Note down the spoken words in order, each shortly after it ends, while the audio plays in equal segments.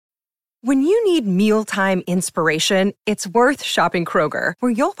When you need mealtime inspiration, it's worth shopping Kroger,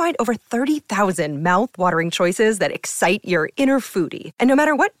 where you'll find over 30,000 mouth-watering choices that excite your inner foodie. And no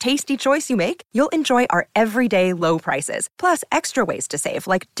matter what tasty choice you make, you'll enjoy our everyday low prices, plus extra ways to save,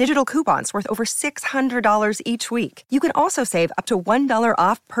 like digital coupons worth over $600 each week. You can also save up to $1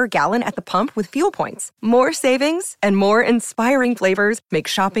 off per gallon at the pump with fuel points. More savings and more inspiring flavors make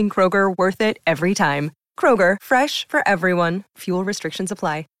shopping Kroger worth it every time. Kroger, fresh for everyone. Fuel restrictions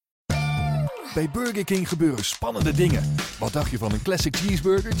apply. Bij Burger King gebeuren spannende dingen. Wat dacht je van een classic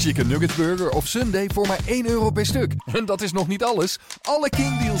cheeseburger, chicken nuggets burger of sundae voor maar €1 per stuk? En dat is nog niet alles. Alle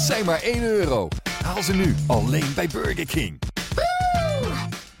King deals zijn maar €1. Haal ze nu, alleen bij Burger King.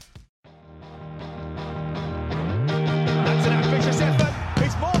 That's an ambitious effort.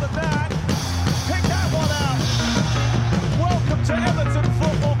 It's more than that. Pick that one out. Welcome to Everton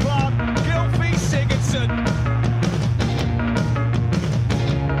Football Club, Gylfi Sigurdsson.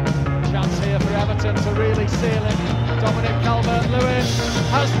 Chance here for Everton to really seal it. Dominic Calvert-Lewin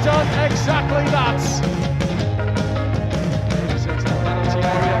has done exactly that. Into the penalty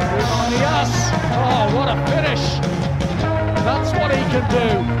area through Nias. Oh, what a finish! That's what he can do.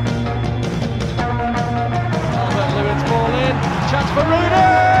 Calvert-Lewin's ball in. Chance for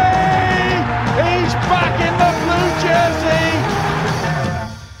Rooney. He's back in the blue jersey.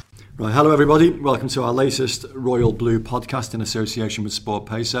 Right, hello everybody. Welcome to our latest Royal Blue podcast in association with Sport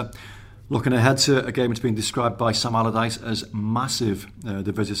Pacer. Looking ahead to a game that's been described by Sam Allardyce as massive,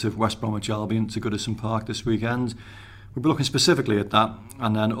 the visit of West Bromwich Albion to Goodison Park this weekend. We'll be looking specifically at that,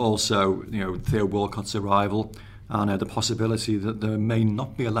 and then also, Theo Walcott's arrival and the possibility that there may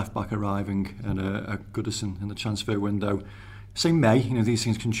not be a left-back arriving at Goodison in the transfer window. Say may, these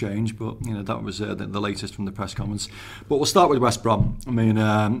things can change, but that was the latest from the press conference. But we'll start with West Brom. I mean,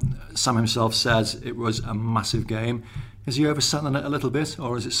 Sam himself says it was a massive game. Is he overselling it a little bit,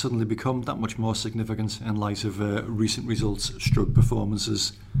 or has it suddenly become that much more significant in light of recent results, stroke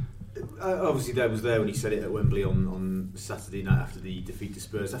performances? Obviously, Dave was there when he said it at Wembley on Saturday night after the defeat to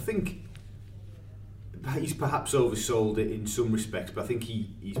Spurs. I think he's perhaps oversold it in some respects, but I think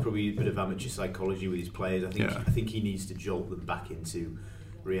he's probably a bit of amateur psychology with his players. I think he needs to jolt them back into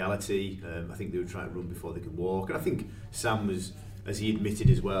reality. I think they were trying to run before they could walk, and I think Sam was, as he admitted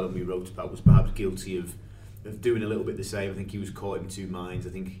as well, and we wrote about, was perhaps guilty of doing a little bit the same. I think he was caught in two minds. I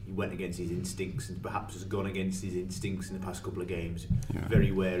think he went against his instincts and perhaps has gone against his instincts in the past couple of games. Yeah.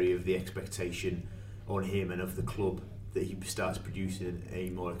 Very wary of the expectation on him and of the club that he starts producing a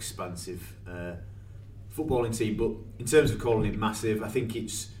more expansive footballing team. But in terms of calling it massive, I think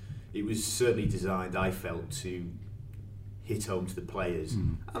it was certainly designed, I felt, to hit home to the players.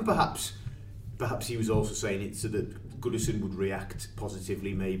 And perhaps he was also saying it so that Goodison would react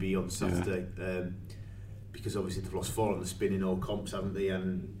positively maybe on Saturday. Yeah. Because obviously they've lost 4 on the spin in all comps, haven't they?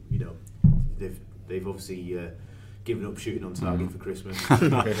 And they've obviously given up shooting on target for Christmas.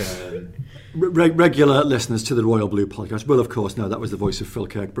 Regular listeners to the Royal Blue podcast will of course know that was the voice of Phil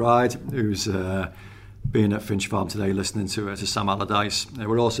Kirkbride, who's been at Finch Farm today listening to Sam Allardyce.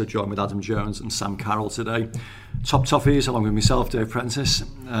 We're also joined with Adam Jones and Sam Carroll today. Top Toffees along with myself, Dave Prentice.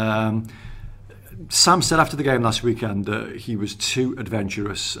 Sam said after the game last weekend that he was too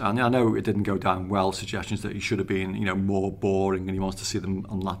adventurous, and I know it didn't go down well. Suggestions that he should have been, more boring, and he wants to see them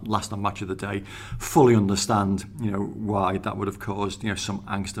on last on match of the day. Fully understand, why that would have caused, some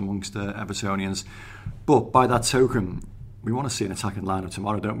angst amongst Evertonians. But by that token, we want to see an attacking lineup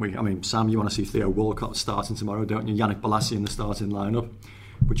tomorrow, don't we? I mean, Sam, you want to see Theo Walcott starting tomorrow, don't you? Yannick Bolasie in the starting lineup.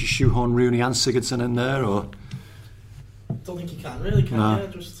 Would you shoehorn Rooney and Sigurdsson in there, or? I don't think you can really, you?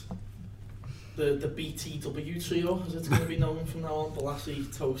 Just the BTW trio, as it's going to be known from now on. Bolasie,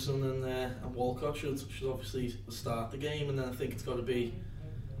 Tosin and Walcott should obviously start the game, and then I think it's got to be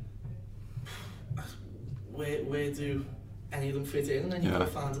where do any of them fit in, and then you've got to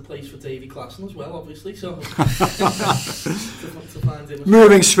find a place for Davy Klaassen as well, obviously. So to find him.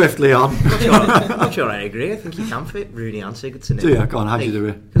 Moving swiftly on. I'm not sure I agree. I think you can fit Rooney and Sigurdsson in. Do you? Go on, how do you do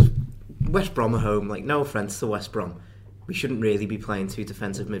it? Because West Brom are home. No offence to West Brom, we shouldn't really be playing two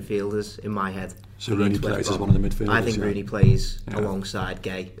defensive midfielders in my head. So Rooney plays as one of the midfielders? I think Rooney plays alongside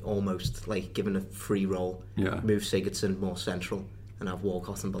Gay, almost given a free role. Yeah. Move Sigurdsson more central and have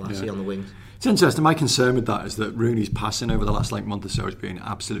Walcott and Bolasie on the wings. It's interesting. My concern with that is that Rooney's passing over the last month or so has been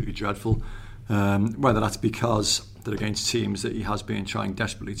absolutely dreadful. Whether that's because they're against teams that he has been trying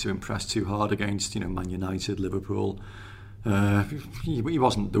desperately to impress too hard against, Man United, Liverpool. He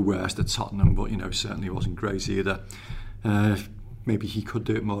wasn't the worst at Tottenham, but certainly wasn't great either. Maybe he could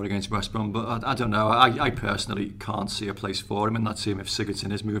do it more against West Brom, but I don't know. I personally can't see a place for him in that team if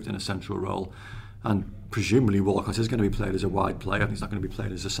Sigurdsson is moved in a central role. And presumably Walcott is going to be played as a wide player. He's not going to be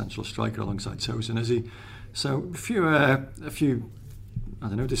played as a central striker alongside Tosin, is he? So a few I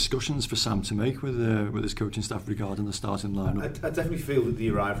don't know, discussions for Sam to make with his coaching staff regarding the starting lineup. I definitely feel that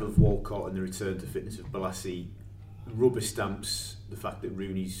the arrival of Walcott and the return to fitness of Balassi rubber stamps the fact that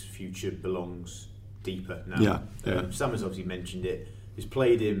Rooney's future belongs deeper now. Sam has obviously mentioned it. He's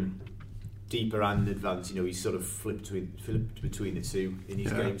played him deeper and advanced. You know, he's sort of flipped between the two in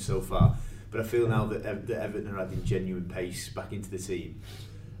his game so far. But I feel now that Everton are adding genuine pace back into the team.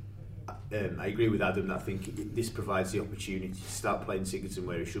 I agree with Adam that I think this provides the opportunity to start playing Sigurdsson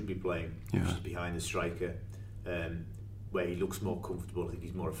where he should be playing, which is behind the striker, where he looks more comfortable. I think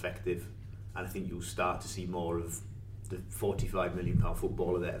he's more effective, and I think you'll start to see more of the £45 million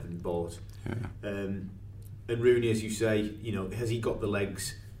footballer that Everton bought. And Rooney, as you say, you know, has he got the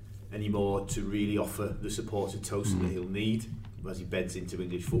legs anymore to really offer the support to Tosin that he'll need as he beds into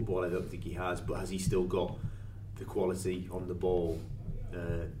English football? I don't think he has, but has he still got the quality on the ball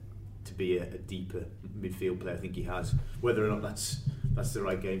to be a deeper midfield player? I think he has. Whether or not that's the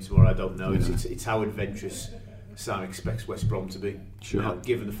right game tomorrow, I don't know. It's how adventurous Sam expects West Brom to be. Sure. Now,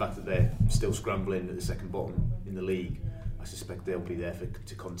 given the fact that they're still scrambling at the second bottom in the league, I suspect they'll be there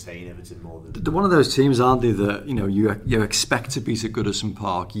to contain Everton more than... They're one of those teams, aren't they, that you expect to beat at Goodison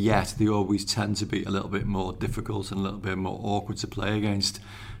Park, yet they always tend to be a little bit more difficult and a little bit more awkward to play against.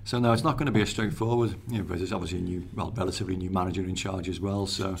 So no, it's not going to be a straightforward. But there's obviously a relatively new manager in charge as well.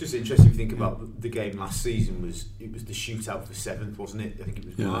 So just interesting to think about the game last season. It was the shootout for 7th, wasn't it? I think it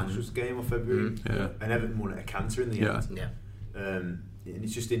was March was the game, or February. And Everton won at a canter in the end. And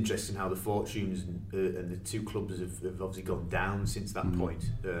it's just interesting how the fortunes and the two clubs have obviously gone down since that point.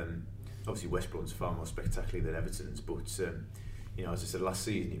 Obviously West Brom's far more spectacular than Everton's, but as I said last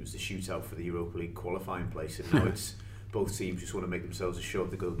season, it was the shootout for the Europa League qualifying place, and now it's both teams just want to make themselves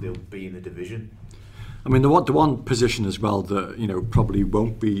assured they'll be in the division. I mean, the one position as well that probably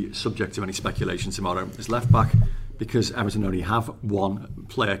won't be subject to any speculation tomorrow is left back, because Everton only have one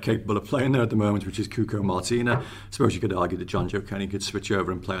player capable of playing there at the moment, which is Cuco Martina. I suppose you could argue that John Joe Kenny could switch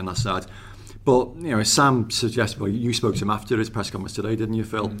over and play on that side. But as Sam suggested, well, you spoke to him after his press conference today, didn't you,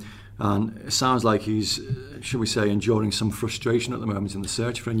 Phil? And it sounds like he's, should we say, enduring some frustration at the moment in the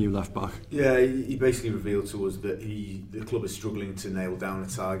search for a new left back. Yeah, he basically revealed to us that the club is struggling to nail down a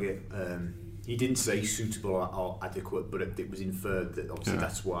target. He didn't say suitable or adequate, but it was inferred that obviously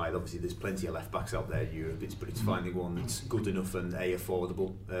that's why. Obviously, there's plenty of left backs out there in Europe, but it's finding one that's good enough and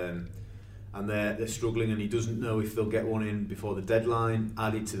affordable. And they're struggling, and he doesn't know if they'll get one in before the deadline.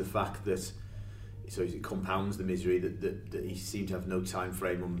 Added to the fact that it compounds the misery that he seemed to have no time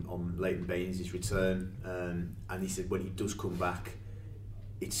frame on Leighton Baines' return. And he said when he does come back,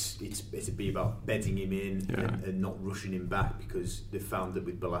 it'd be about bedding him in and not rushing him back, because they've found that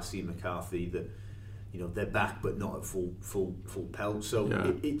with Balassi and McCarthy that they're back but not at full pelt. So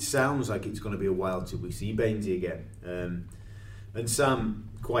it sounds like it's going to be a while till we see Bainesy again. And Sam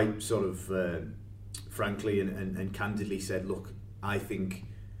quite sort of frankly and candidly said, look, I think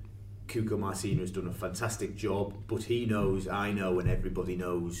Cuco Martina has done a fantastic job, but he knows, I know, and everybody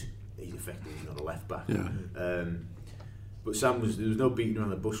knows he's effectively not a left back. But Sam there was no beating around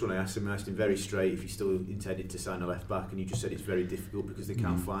the bush when I asked him. I asked him very straight if he still intended to sign a left back, and he just said it's very difficult because they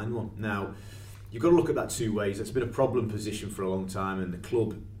can't find one. Now, you've got to look at that two ways. That's been a problem position for a long time, and the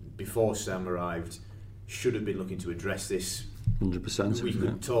club, before Sam arrived, should have been looking to address this. 100%. We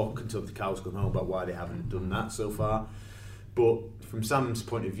could talk until the cows come home about why they haven't done that so far. But from Sam's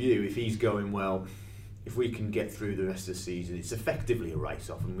point of view, if he's going, well, if we can get through the rest of the season, it's effectively a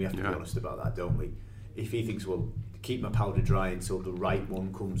write-off, and we have to be honest about that, don't we? If he thinks, well, keep my powder dry until the right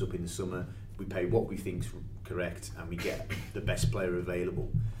one comes up in the summer, we pay what we think's correct, and we get the best player available.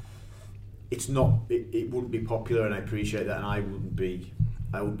 It wouldn't be popular, and I appreciate that, and I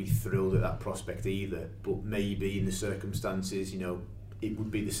would be thrilled at that prospect either. But maybe in the circumstances, it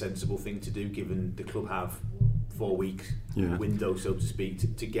would be the sensible thing to do, given the club have 4 weeks window, so to speak,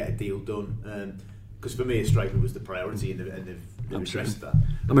 to get a deal done. Because for me, a striker was the priority, and they've addressed that.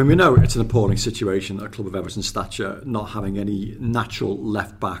 I mean, we know it's an appalling situation at a club of Everton's stature not having any natural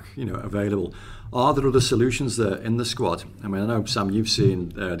left back, available. Are there other solutions there in the squad? I mean, I know, Sam, you've seen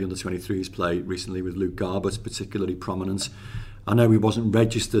the under-23s play recently with Luke Garbett, particularly prominent. I know he wasn't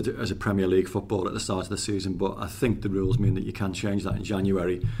registered as a Premier League footballer at the start of the season, but I think the rules mean that you can change that in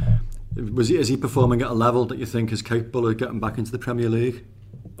January. Is he performing at a level that you think is capable of getting back into the Premier League?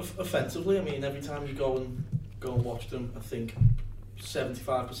 Offensively, I mean, every time you go and watch them, I think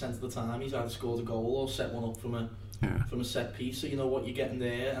 75% of the time he's either scored a goal or set one up from a set piece. So you know what you're getting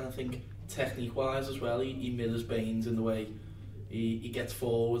there, and I think technique-wise as well, he mirrors Baines in the way he gets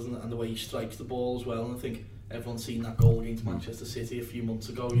forward and the way he strikes the ball as well. And I think everyone's seen that goal against Manchester City a few months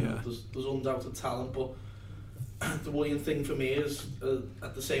ago. You know, there's undoubted talent, but the worrying thing for me is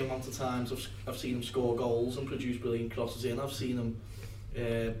at the same amount of times I've seen him score goals and produce brilliant crosses in, I've seen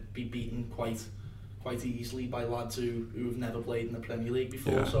him be beaten quite easily by lads who've never played in the Premier League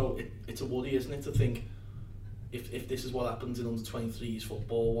before. So it's a worry, isn't it, to think if this is what happens in under 23s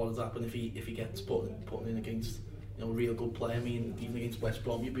football, what does happen if he gets put in against, you know, a real good player? I mean, even against West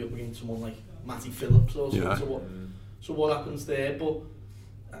Brom, you'd be up against someone like Matty Phillips or something. So what happens there? But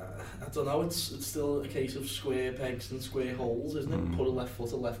I don't know, it's still a case of square pegs and square holes, isn't it? Put a left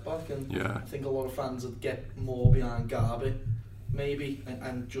foot at left back, and I think a lot of fans would get more behind Garby, maybe,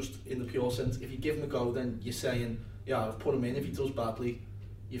 and just in the pure sense, if you give him a go, then you're saying, yeah, I've put him in. If he does badly,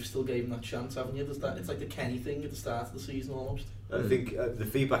 you've still gave him that chance, haven't you? It's like the Kenny thing at the start of the season almost. I think the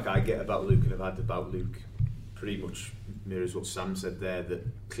feedback I get about Luke, and I've had about Luke, pretty much mirrors what Sam said there, that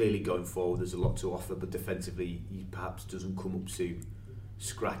clearly going forward there's a lot to offer, but defensively he perhaps doesn't come up to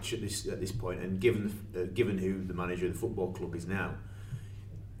scratch at this point. And given who the manager of the football club is now,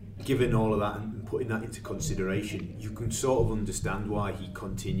 given all of that and putting that into consideration, you can sort of understand why he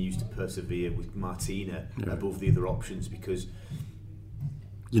continues to persevere with Martina above the other options, because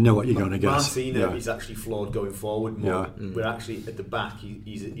you know what you're going to get. Martina is actually flawed going forward more. We're actually at the back.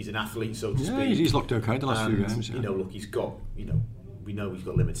 He's an athlete, so to speak. He's looked okay the last few games. You know, look, he's got, you know, we know he's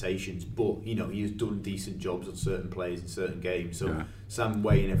got limitations, but you know he has done decent jobs on certain players in certain games. So Sam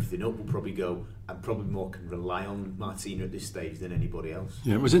weighing everything up will probably go, and probably more can rely on Martina at this stage than anybody else.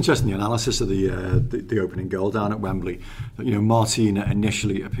 Yeah, it was interesting, the analysis of the opening goal down at Wembley. You know, Martina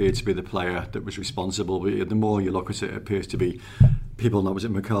initially appeared to be the player that was responsible, but the more you look at it, it appears to be people, was it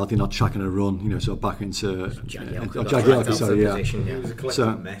McCarthy not tracking a run, you know, sort of back into Jagielka, sorry, It was a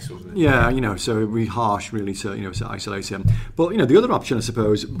collective mess, wasn't it? Yeah, you know, so it would be harsh really to isolate him. But you know, the other option, I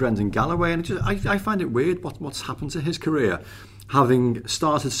suppose, Brendan Galloway, and I find it weird what's happened to his career. Having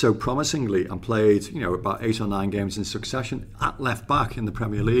started so promisingly and played, you know, about 8 or 9 games in succession at left back in the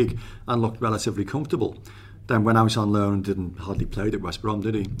Premier League and looked relatively comfortable, then went out on loan and didn't hardly play at West Brom,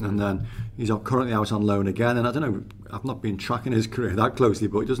 did he? And then he's currently out on loan again. And I don't know, I've not been tracking his career that closely,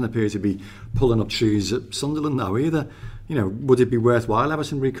 but he doesn't appear to be pulling up trees at Sunderland now either. You know, would it be worthwhile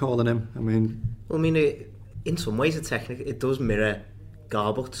Everton recalling him? In some ways, it does mirror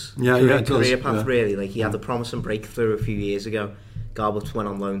Garbut's career path, really. Like, he had a promising breakthrough a few years ago. Garbut went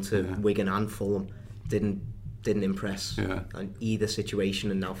on loan to Wigan and Fulham, didn't impress in either situation,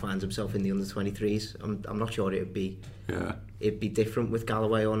 and now finds himself in the under-23s. I'm not sure it'd be different with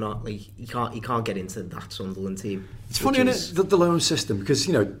Galloway or not. Like, he can't get into that Sunderland team. It's funny, isn't it, the loan system, because,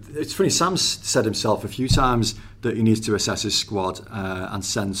 you know, it's funny, Sam's said himself a few times that he needs to assess his squad and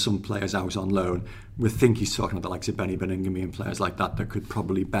send some players out on loan. We think he's talking about the likes of Benny Beningame and players like that could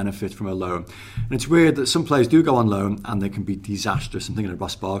probably benefit from a loan. And it's weird that some players do go on loan and they can be disastrous. I'm thinking of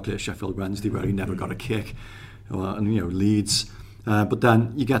Ross Barkley at Sheffield Wednesday, where he never got a kick, and, you know, Leeds. But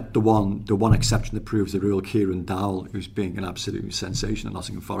then you get the one exception that proves the rule, Kieran Dowell, who's being an absolute sensation at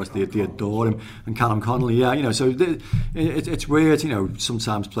Nottingham Forest. They adore him. And Callum Connolly, you know, so it's weird, you know,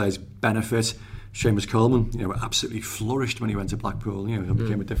 sometimes players benefit. Seamus Coleman, you know, absolutely flourished when he went to Blackpool, you know, he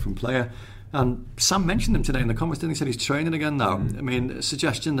became a different player. And Sam mentioned him today in the comments, didn't he? He said he's training again now. I mean, a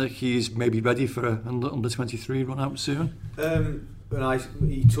suggestion that he's maybe ready for an under-23 run out soon?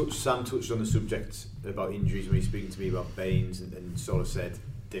 Sam touched on the subject about injuries when he was speaking to me about Baines, and sort of said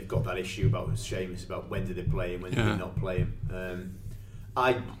they've got that issue about Seamus, about when did they play him, when did they not play him.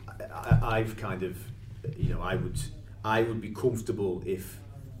 I've kind of, you know, I would be comfortable if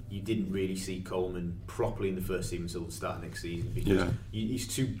you didn't really see Coleman properly in the first team until the start of next season, because he's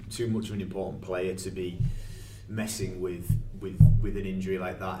too much of an important player to be messing with an injury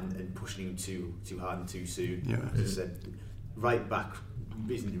like that and pushing him too hard and too soon. As I said, right back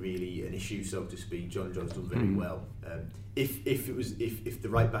isn't really an issue, so to speak. John John's done very well. If the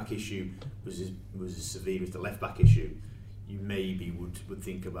right back issue was as severe as the left back issue, you maybe would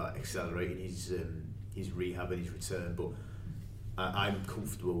think about accelerating his rehab and his return. But I'm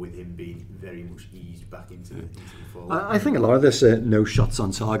comfortable with him being very much eased back into the forward. I think a lot of this no shots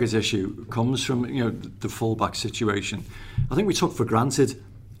on target issue comes from, you know, the full-back situation. I think we took for granted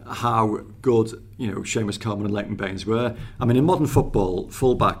how good, you know, Seamus Coleman and Leighton Baines were. I mean, in modern football,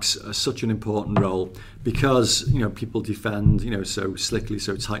 full-backs are such an important role because, you know, people defend, you know, so slickly,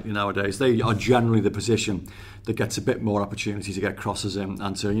 so tightly nowadays. They are generally the position that gets a bit more opportunity to get crosses in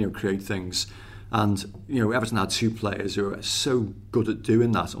and to, you know, create things. And, you know, Everton had 2 players who were so good at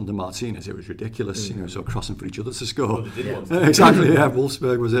doing that under Martinez. It was ridiculous, you know, so crossing for each other to score. Well, exactly,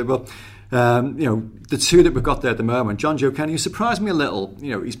 Wolfsburg was it. But The two that we've got there at the moment, John Joe Kenny, surprised me a little.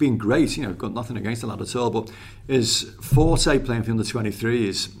 He's been great. Got nothing against the lad at all, but his forte playing for the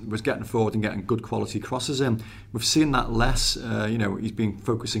under-23s was getting forward and getting good quality crosses in. We've seen that less. He's been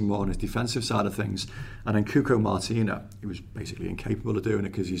focusing more on his defensive side of things. And then Cuco Martina, he was basically incapable of doing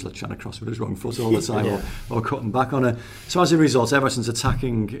it because he's trying to cross with his wrong foot all the time or cutting back on it. So as a result, Everton's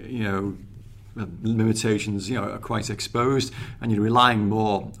attacking, limitations, are quite exposed, and you're relying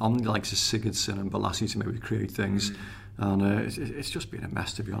more on the likes of Sigurdsson and Balassi to maybe create things, and it's just been a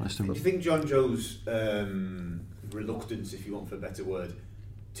mess, to be honest. Do you think John Joe's reluctance, if you want for a better word,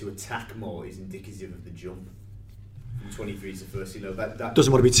 to attack more is indicative of the jump from 23 to first? That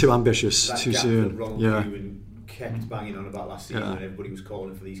doesn't want to be too ambitious too soon. That Ronald Koeman kept banging on about last season, when everybody was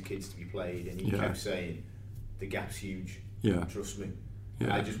calling for these kids to be played, and he kept saying the gap's huge. Trust me.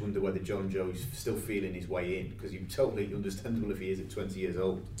 Yeah. I just wonder whether John Joe's still feeling his way in, because you're totally understandable if he is at 20 years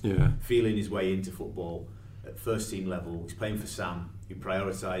old. Feeling his way into football at first team level. He's playing for Sam, who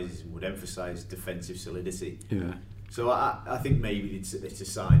prioritises and would emphasise defensive solidity. So I think maybe it's a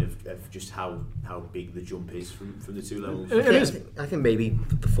sign of just how big the jump is from the two levels. I think maybe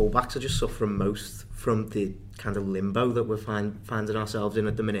the fullbacks are just suffering most from the kind of limbo that we're finding ourselves in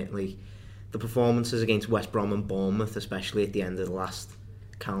at the minute. Like the performances against West Brom and Bournemouth, especially at the end of the last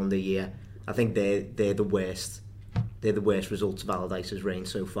calendar year, I think they're the worst. They're the worst results of Allardyce's reign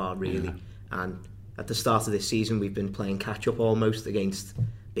so far, really. And at the start of this season, we've been playing catch up almost against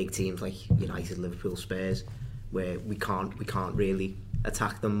big teams like United, Liverpool, Spurs, where we can't really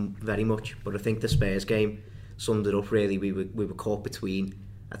attack them very much. But I think the Spurs game summed it up really. We were caught between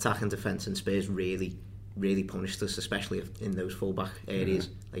attack and defence, and Spurs really punished us, especially in those fullback areas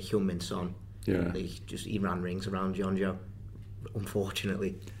like Heung-min Son. He ran rings around John Joe,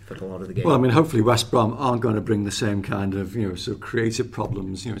 unfortunately, for a lot of the game. Well, I mean, hopefully West Brom aren't going to bring the same kind of sort of creative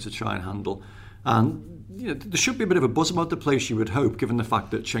problems to try and handle. And there should be a bit of a buzz about the place, you would hope, given the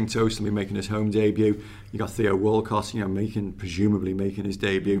fact that Cenk Tosun will be making his home debut. You got Theo Walcott, presumably making his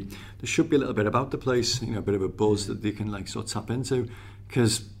debut. There should be a little bit about the place, a bit of a buzz that they can sort of tap into,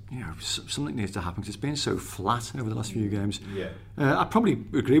 because something needs to happen, because it's been so flat over the last few games. I probably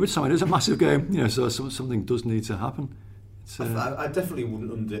agree with Simon. It is a massive game, so something does need to happen. I definitely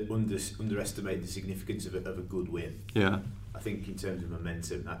wouldn't underestimate the significance of a good win. I think in terms of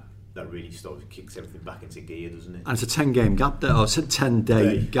momentum, that really kicks everything back into gear, doesn't it? And it's a 10-game gap there, or it's a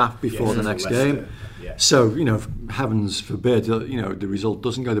 10-day gap before the next game. So, heavens forbid, the result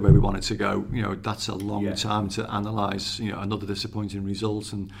doesn't go the way we want it to go. That's a long time to analyse, another disappointing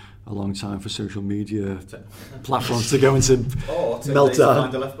result, and a long time for social media platforms to go into meltdown. To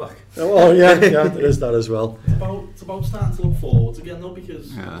find a left back. There is that as well. It's about starting to look forwards again, though,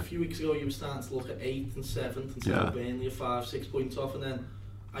 because a few weeks ago you were starting to look at 8th and 7th, and so Burnley are 5-6 points off, and then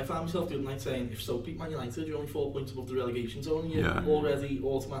I found myself the other night saying, if Stoke beat Man United, you're only 4 points above the relegation zone, and you're already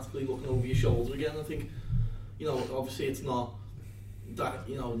automatically looking over your shoulder again. I think, obviously it's not that,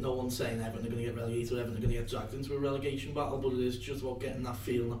 no one's saying Everton are going to get relegated or Everton are going to get dragged into a relegation battle, but it is just about getting that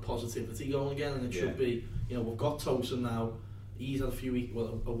feeling of positivity going again, and it should be, we've got Tosun now, he's had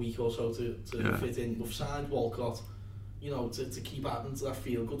a week or so to fit in. We've signed Walcott, to keep adding to that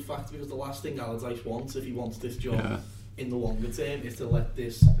feel-good factor, because the last thing Allardyce wants, if he wants this job, in the longer term, is to let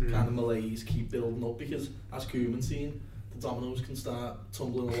this kind of malaise keep building up, because as Koeman's seen, the dominoes can start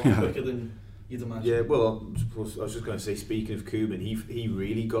tumbling a lot quicker than you'd imagine. Well, I was just going to say, speaking of Koeman, he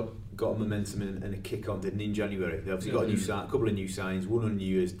really got a momentum and a kick on, didn't he, in January? They obviously got a couple of new signs, one on New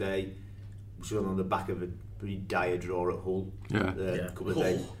Year's Day, which was on the back of a pretty dire draw at Hull a couple of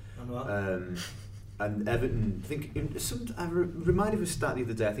days. And Everton, I reminded of a stat the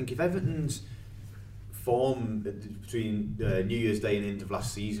other day, I think if Everton's form between New Year's Day and the end of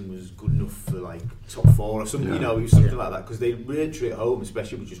last season was good enough for top 4 or something, it was something like that, because they really at home,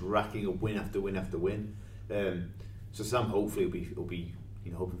 especially, with just racking up win after win after win. So Sam hopefully will be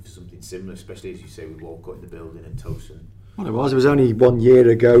hoping for something similar, especially as you say with Walcott in the building and Tosun. Well, it was only 1 year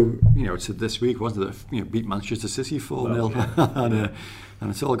ago, to this week, wasn't it? Beat Manchester City 4-0, and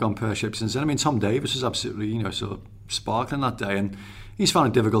it's all gone pear-shaped since then. I mean, Tom Davies was absolutely, sort of sparkling that day, and he's found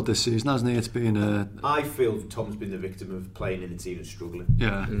it difficult this season, hasn't he? It's been I feel Tom's been the victim of playing in a team and struggling.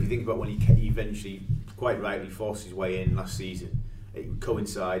 If you think about when he eventually, quite rightly, forced his way in last season, it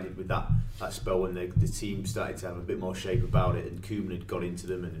coincided with that spell when the team started to have a bit more shape about it, and Koeman had got into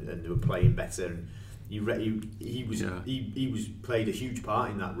them, and they were playing better. And he was played a huge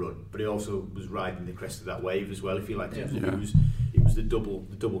part in that run, but he also was riding the crest of that wave as well, if you like. It was the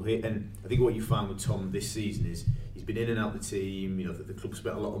double hit. And I think what you found with Tom this season is he's been in and out the team. The club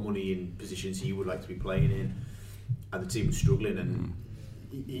spent a lot of money in positions he would like to be playing in, and the team was struggling. And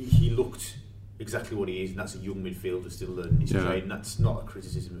he looked exactly what he is, and that's a young midfielder still learning his trade. And that's not a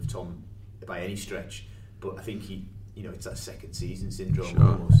criticism of Tom by any stretch, but I think it's that second season syndrome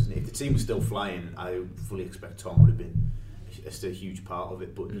almost, isn't it? If the team was still flying, I fully expect Tom would have been a huge part of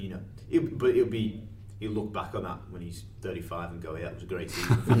it. But he'll look back on that when he's 35 and go, yeah, it was a great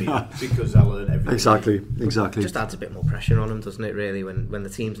season for me because I learned everything. Exactly. Just adds a bit more pressure on him, doesn't it? Really, when the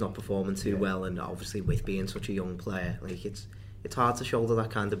team's not performing too well, and obviously with being such a young player, like it's hard to shoulder that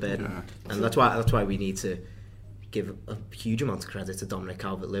kind of burden, and that's why we need to give a huge amount of credit to Dominic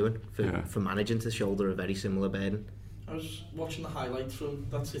Calvert-Lewin for managing to shoulder a very similar burden. I was watching the highlights from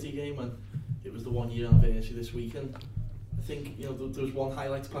that City game when it was the 1 year anniversary this weekend. I think there was one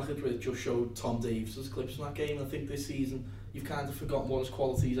highlights package where it just showed Tom Davies' clips from that game, and I think this season you've kind of forgotten what his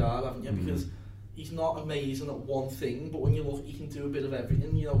qualities are, haven't you? Because he's not amazing at one thing, but when you look, he can do a bit of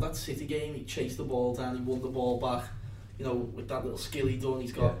everything. That City game, he chased the ball down, he won the ball back. With that little skill he done,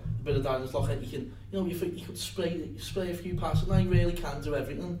 he's got a bit of down his locker. He can, he could spray a few passes. Now he really can do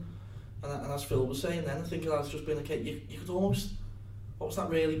everything. And as Phil was saying, then I think it has just been a case. You could almost. What was that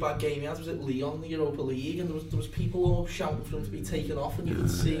really bad game he had? Was it Lyon in the Europa League? And there was people all shouting for him to be taken off, and you could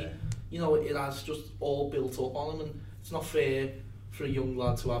see, it has just all built up on him, and it's not fair for a young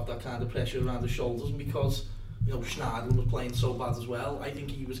lad to have that kind of pressure around his shoulders. And because Schneiderlin was playing so bad as well, I think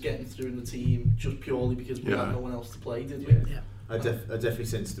he was getting through in the team just purely because we had no one else to play, did we? Yeah. I definitely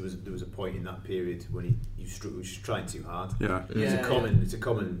sensed there was a point in that period when he was trying too hard. It's a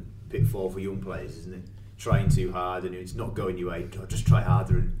common pitfall for young players, isn't it? Trying too hard, and it's not going your way. Just try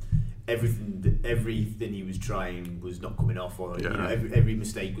harder, and everything he was trying was not coming off, or every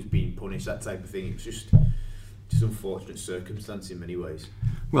mistake was being punished. That type of thing. It was just unfortunate circumstance in many ways.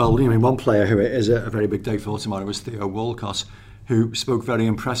 Well, one player who it is a very big day for tomorrow was Theo Walcott, who spoke very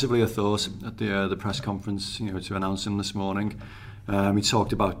impressively, I thought, at the press conference, to announce him this morning. He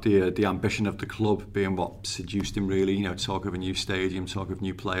talked about the ambition of the club being what seduced him, really. Talk of a new stadium, talk of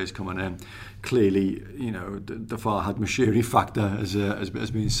new players coming in. Clearly, the Farhad Moshiri factor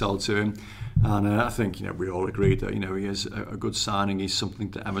has been sold to him, and I think we all agreed that he is a good signing. He's something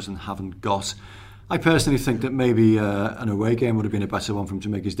that Everton haven't got. I personally think that maybe an away game would have been a better one for him to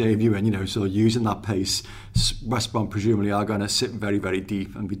make his debut in, so using that pace. West Brom presumably are going to sit very, very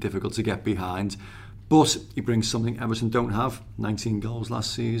deep and be difficult to get behind. But he brings something Everton don't have. 19 goals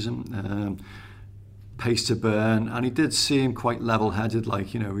last season, pace to burn, and he did seem quite level-headed,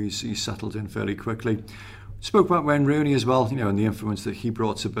 he's settled in fairly quickly. Spoke about Wayne Rooney as well, and the influence that he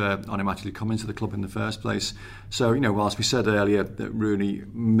brought to bear on him actually coming to the club in the first place. So, whilst we said earlier that Rooney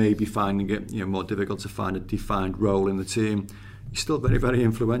may be finding it more difficult to find a defined role in the team, he's still very, very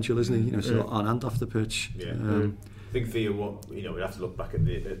influential, isn't he? Sort of on and off the pitch. Yeah. I think Theo, we'd have to look back at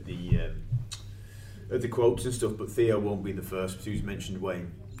the quotes and stuff, but Theo won't be the first who's mentioned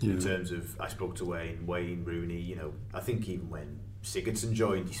Wayne in terms of I spoke to Wayne, Rooney. I think even when Sigurdsson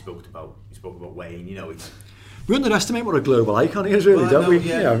joined, he spoke about Wayne. We underestimate what a global icon he is, really, don't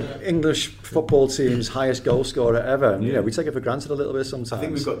we? English football team's highest goal scorer ever, and we take it for granted a little bit sometimes. I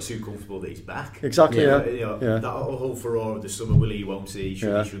think we've got too comfortable that he's back. Exactly. That whole furore of the summer, will he, won't he,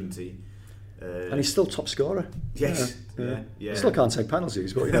 shouldn't he? And he's still top scorer. Yes. Yeah. Still can't take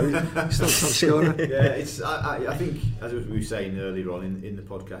penalties, but he's still top scorer. I think, as we were saying earlier on in the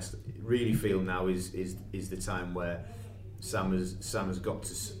podcast, really feel now is the time where Sam has got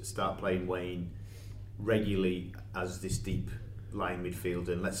to start playing Wayne regularly as this deep line midfielder,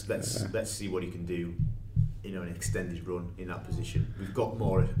 and let's see what he can do. An extended run in that position. We've got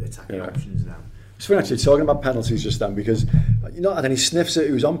more attacking options now. It's funny actually talking about penalties just then, because you've not had any sniffs at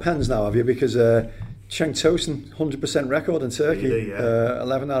who's on pens now, have you? Because Cenk Tosun, 100% record in Turkey, really,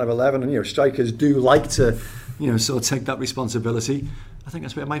 11 out of 11, and strikers do like to sort of take that responsibility. I think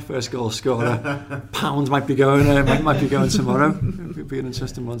that's where my first goal scorer Pound might be going tomorrow. It would be an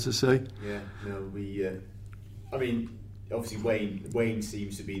interesting one to see. Obviously Wayne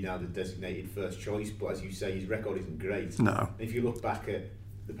seems to be now the designated first choice, but as you say, his record isn't great. No. If you look back at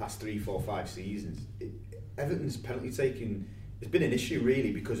the past 3, 4, 5 seasons, Everton's penalty taking has been an issue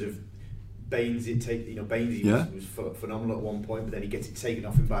really because of Baines. Baines was phenomenal at one point, but then he gets it taken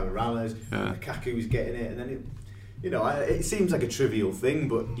off him by Morales. Lukaku was getting it, and then it seems like a trivial thing,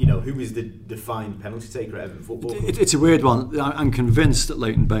 but who is the defined penalty taker at Everton Football Club? It's a weird one. I'm convinced that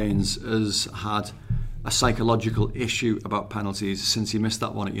Leighton Baines has had a psychological issue about penalties since he missed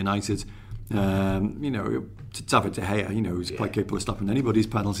that one at United. David De Gea, who's quite capable of stopping anybody's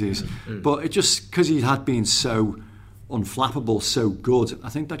penalties, but it just because he had been so unflappable, so good, I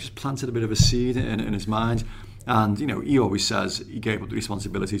think that just planted a bit of a seed in his mind. And he always says he gave up the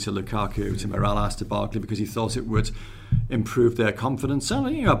responsibility to Lukaku, to Morales, to Barkley, because he thought it would improve their confidence. And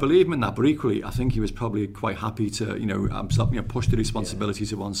I believe him in that. But equally, I think he was probably quite happy to push the responsibility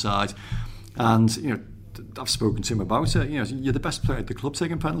to one side. And I've spoken to him about it. You're the best player at the club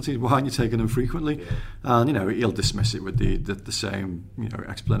taking penalties. Why aren't you taking them frequently? Yeah. And he'll dismiss it with the same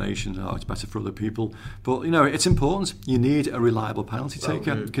explanation. Oh, it's better for other people. But it's important. You need a reliable penalty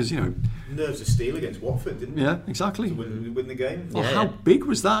taker because nerves of steel against Watford, didn't it? Yeah, exactly. To win the game. Well, how big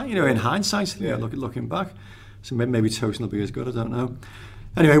was that? In hindsight, looking back. So maybe Tosin will be as good. I don't know.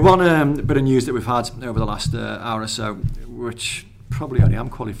 Anyway, one bit of news that we've had over the last hour or so, which probably only I'm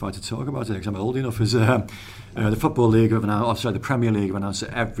qualified to talk about it because I'm old enough, is the Football League the Premier League have announced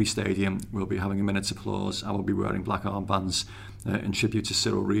that every stadium will be having a minute's applause. I will be wearing black armbands in tribute to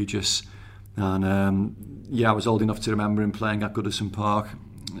Cyril Regis. And I was old enough to remember him playing at Goodison Park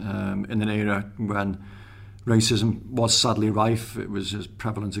in an era when racism was sadly rife. It was as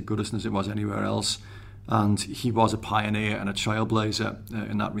prevalent at Goodison as it was anywhere else. And he was a pioneer and a trailblazer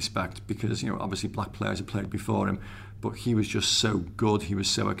in that respect because, obviously black players had played before him, but he was just so good, he was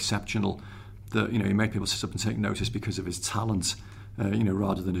so exceptional that, he made people sit up and take notice because of his talent,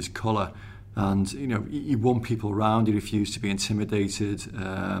 rather than his colour. And, he won people round, he refused to be intimidated,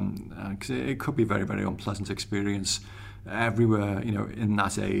 because it could be a very, very unpleasant experience everywhere, in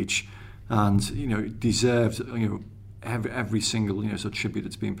that age. And, deserved, every single sort of tribute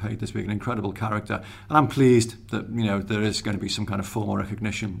that's being paid this week. An incredible character, and I'm pleased that there is going to be some kind of formal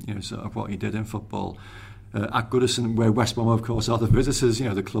recognition sort of what he did in football at Goodison, where West Brom of course are the visitors,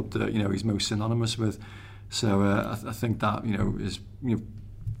 the club that he's most synonymous with. So I think that is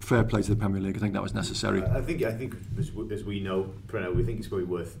fair play to the Premier League. I think that was necessary. I think as we know, Preno, we think it's probably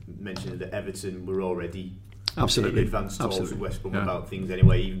worth mentioning that Everton were already in advanced talks with West Brom about things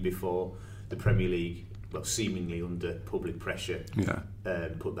anyway, even before the Premier League, seemingly under public pressure,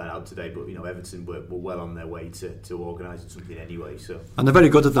 put that out today. But Everton were well on their way to organising something anyway. So, and they're very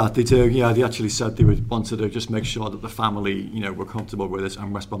good at that. They do. Yeah, they actually said they would wanted to just make sure that the family, were comfortable with it,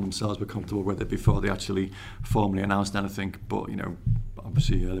 and West Brom themselves were comfortable with it before they actually formally announced anything. But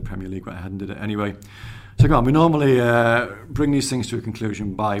obviously the Premier League went ahead and did it anyway. So go on. We normally bring these things to a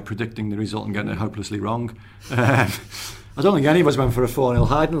conclusion by predicting the result and getting it hopelessly wrong. I don't think any of us went for a 4-0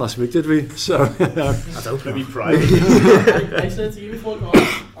 hiding last week, did we? So I don't maybe pride. I said to you before,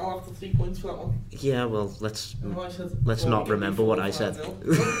 I'll have the 3 points for that one. Yeah, well, let's not remember what I said.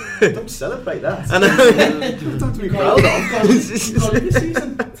 Don't celebrate that. I know. Don't be proud of.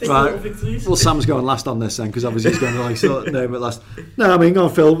 Right. Well, Sam's going last on this then, because obviously he's going to name it last. No, I mean, go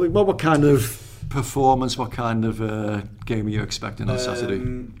on, Phil. What kind of performance, what kind of game are you expecting on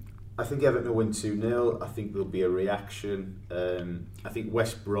Saturday? I think Everton will win 2-0. I think there'll be a reaction. I think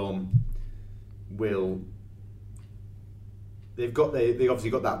West Brom will. They've obviously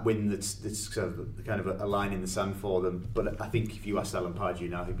got that win that's kind of a line in the sand for them. But I think if you asked Alan Pardew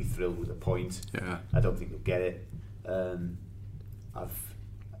now, he'd be thrilled with a point. Yeah. I don't think they'll get it.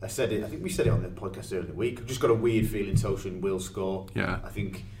 I said it. I think we said it on the podcast earlier in the week. I've just got a weird feeling Tosin will score. Yeah. I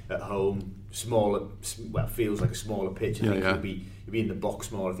think at home, feels like a smaller pitch. I think he'll be in the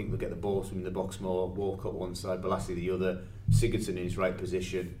box more. I think they'll get the ball in the box more. Walcott one side, Balassi the other. Sigurdsson in his right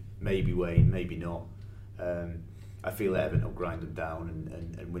position. Maybe Wayne, maybe not. I feel Everton will grind them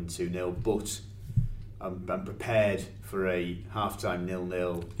down and win 2-0. But I'm prepared for a half-time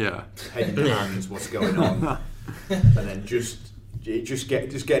 0-0. Yeah. Head in the hands, what's going on, and then just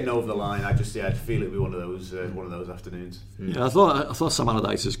getting over the line. I feel it'll be one of those afternoons. Yeah, I thought Sam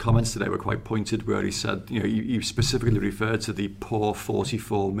Allardyce's comments today were quite pointed, where he said, he specifically referred to the poor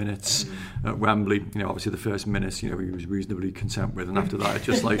 44 minutes at Wembley. Obviously the first minute, he was reasonably content with, and after that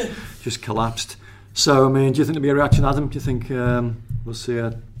it just collapsed. So, I mean, do you think there'll be a reaction, Adam? Do you think we'll see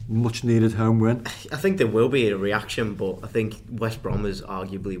a much needed home win? I think there will be a reaction, but I think West Brom is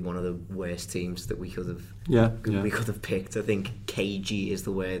arguably one of the worst teams that we could have picked. I think cagey is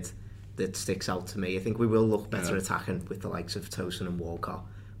the word that sticks out to me. I think we will look better attacking with the likes of Tosin and Walcott,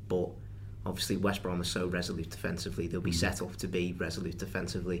 but obviously West Brom is so resolute defensively. They'll be set up to be resolute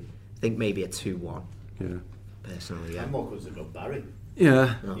defensively. I think maybe a 2-1. Yeah. Personally, and more because they've got Barry.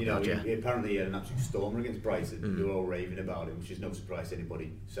 Yeah. He apparently had an absolute stormer against Brighton. They were all raving about him, which is no surprise to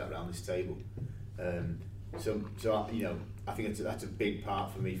anybody sat around this table. So I think that's a big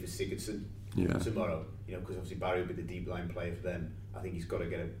part for me for Sigurdsson tomorrow. Because obviously Barry will be the deep line player for them. I think he's got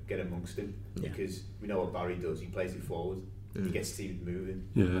to get amongst him because we know what Barry does. He plays it forward. He gets teams moving.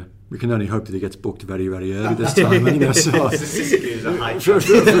 Yeah, we can only hope that he gets booked very, very early this time. So statistically, there's a high chance.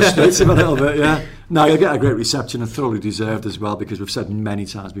 Frustrates him a little bit. Yeah. No, he'll get a great reception and thoroughly deserved as well, because we've said many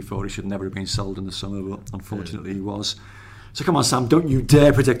times before he should never have been sold in the summer, but unfortunately he was. So come on, Sam, don't you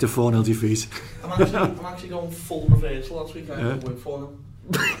dare predict a 4-0 defeat. I'm actually going full reversal last week. I'm going to win 4-0.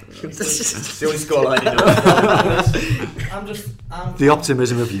 It's the only scoreline you know. The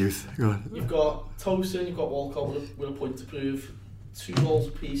optimism of youth. You've got Tosin, you've got Walcott with a point to prove. 2 goals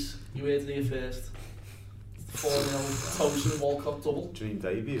apiece. You heard it here first. 4-0 Tosin, Walcott double. Dream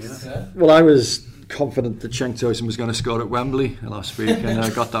debut, isn't it? Yeah. Well, I was confident that Cenk Tosun was going to score at Wembley last week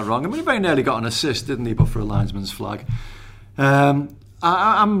and got that wrong. I mean, he very nearly got an assist, didn't he, but for a linesman's flag.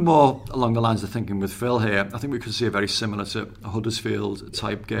 I'm more along the lines of thinking with Phil here. I think we could see a very similar to a Huddersfield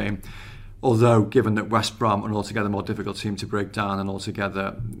type game. Although, given that West Brom are an altogether more difficult team to break down and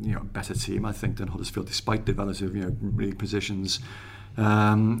altogether, better team, I think, than Huddersfield, despite their relative, league positions.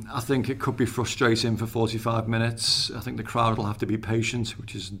 I think it could be frustrating for 45 minutes. I think the crowd will have to be patient,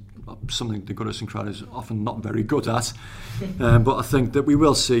 which is something the Goodison crowd is often not very good at. But I think that we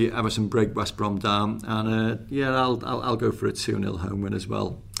will see Everton break West Brom down, and I'll go for a 2-0 home win as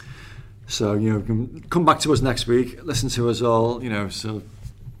well. So come back to us next week, listen to us all, so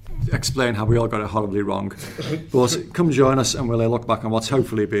explain how we all got it horribly wrong. But come join us, and we'll look back on what's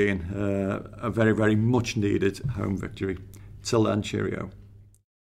hopefully been a very, very much needed home victory. Till then, cheerio.